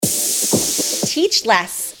teach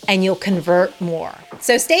less and you'll convert more.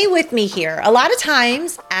 So stay with me here. A lot of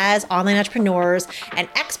times as online entrepreneurs and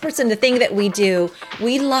experts in the thing that we do,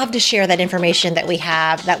 we love to share that information that we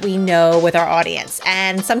have, that we know with our audience.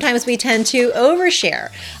 And sometimes we tend to overshare.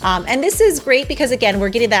 And this is great because, again, we're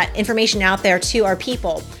getting that information out there to our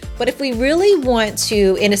people. But if we really want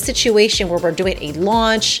to, in a situation where we're doing a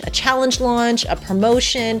launch, a challenge launch, a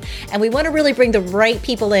promotion, and we want to really bring the right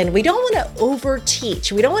people in, we don't want to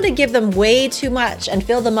overteach. We don't want to give them way too much and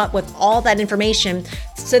fill them up with all that information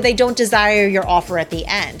so they don't desire your offer at the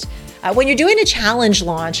end. When you're doing a challenge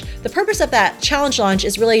launch, the purpose of that challenge launch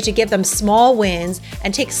is really to give them small wins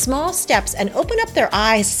and take small steps and open up their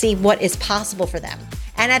eyes to see what is possible for them.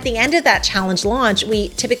 And at the end of that challenge launch, we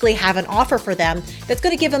typically have an offer for them that's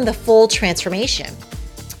going to give them the full transformation.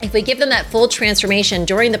 If we give them that full transformation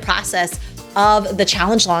during the process of the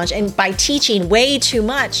challenge launch, and by teaching way too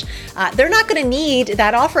much, they're not going to need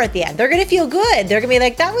that offer at the end. They're going to feel good. They're going to be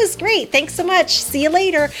like, that was great. Thanks so much. See you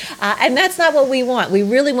later. And that's not what we want. We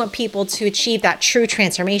really want people to achieve that true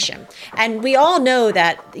transformation. And we all know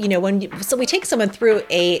that, so we take someone through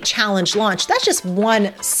a challenge launch, that's just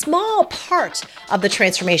one small part of the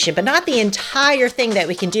transformation, but not the entire thing that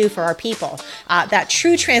we can do for our people. That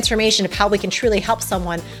true transformation of how we can truly help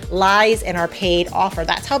someone lies in our paid offer.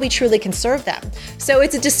 That's how we truly can serve them. So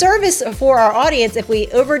it's a disservice for our audience if we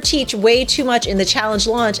overteach way too much in the challenge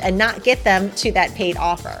launch and not get them to that paid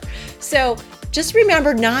offer. So just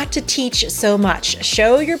remember not to teach so much.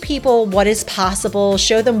 Show your people what is possible.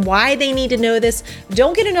 Show them why they need to know this.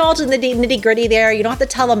 Don't get involved in the nitty gritty there. You don't have to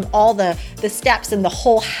tell them all the steps and the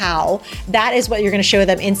whole how. That is what you're going to show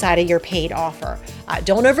them inside of your paid offer.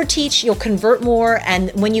 Don't overteach. You'll convert more.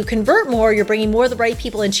 And when you convert more, you're bringing more of the right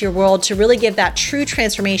people into your world to really give that true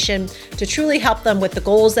transformation, to truly help them with the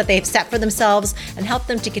goals that they've set for themselves and help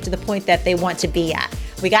them to get to the point that they want to be at.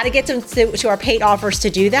 We got to get them to our paid offers to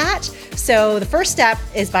do that. So the first step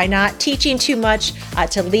is by not teaching too much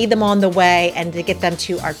to lead them on the way and to get them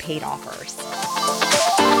to our paid offers.